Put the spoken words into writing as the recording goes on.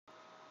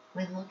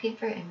When looking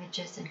for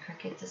images in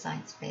Cricut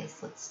Design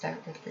Space, let's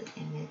start with the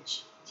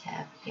image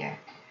tab here.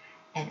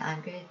 And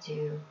I'm going to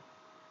do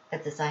a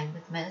design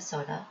with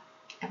Minnesota.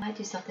 I might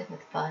do something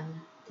with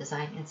fun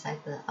design inside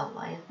the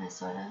outline of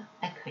Minnesota.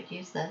 I could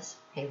use this,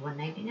 pay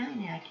 $1.99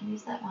 and I can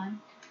use that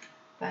one.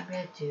 But I'm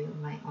going to do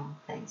my own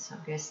thing. So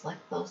I'm going to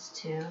select those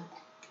two.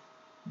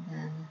 And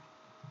then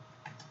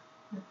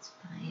let's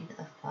find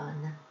a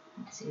fun,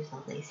 let's use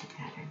a lacy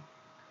pattern.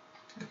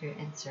 I'm going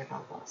to insert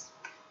all those.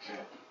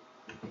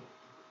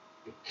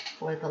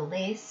 For the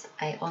lace,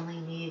 I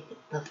only need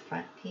the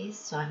front piece,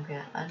 so I'm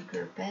going to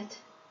ungroup it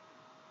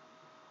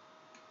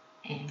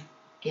and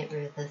get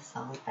rid of the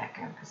solid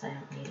background because I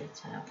don't need it,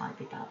 so I don't want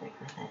to be bothered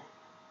with it.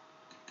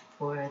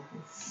 For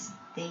the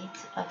state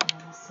of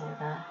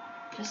Minnesota,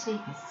 just so you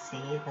can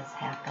see this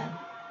happen,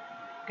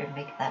 I'm going to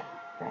make that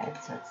red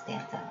so it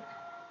stands out.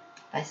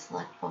 If I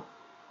select both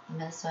the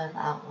Minnesota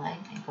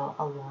outline and go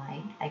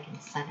align, I can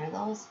center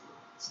those,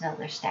 so now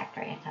they're stacked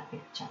right on top of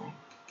each other.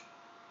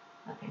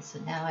 Okay, so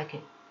now I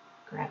could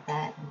grab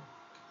that and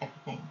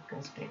everything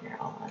goes bigger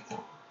all on its own.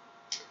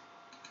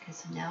 Okay,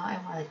 so now I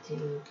want to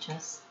do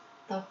just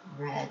the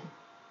red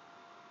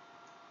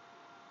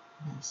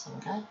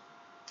Minnesota.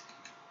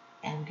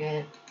 And I'm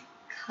going to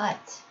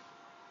cut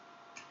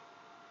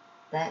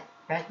that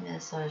red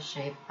Minnesota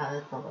shape out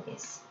of the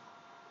lace.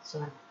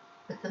 So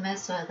with the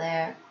Minnesota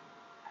there,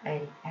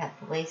 I have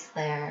the lace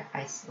there,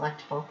 I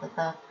select both of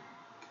them,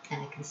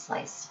 and I can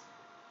slice.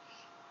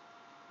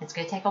 It's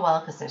going to take a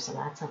while because there's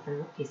lots of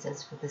little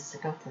pieces for this to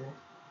go through.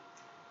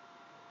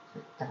 So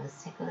it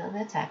does take a little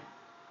bit of time.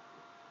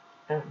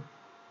 Boom.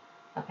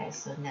 Okay,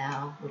 so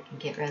now we can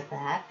get rid of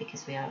that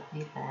because we don't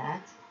need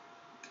that.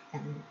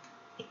 And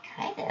it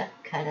kind of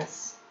cut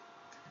us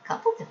a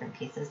couple different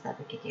pieces that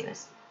we could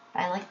use.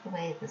 But I like the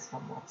way this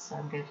one looks, so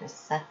I'm going to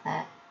just set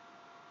that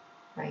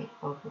right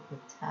over the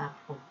top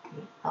of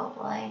the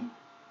outline.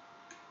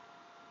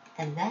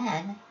 And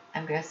then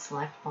I'm going to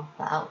select both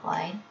the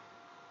outline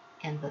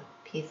and the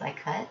piece I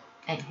cut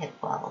and hit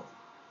weld.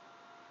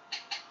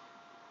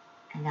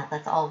 And now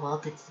that's all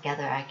welded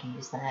together, I can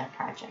use that in a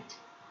project.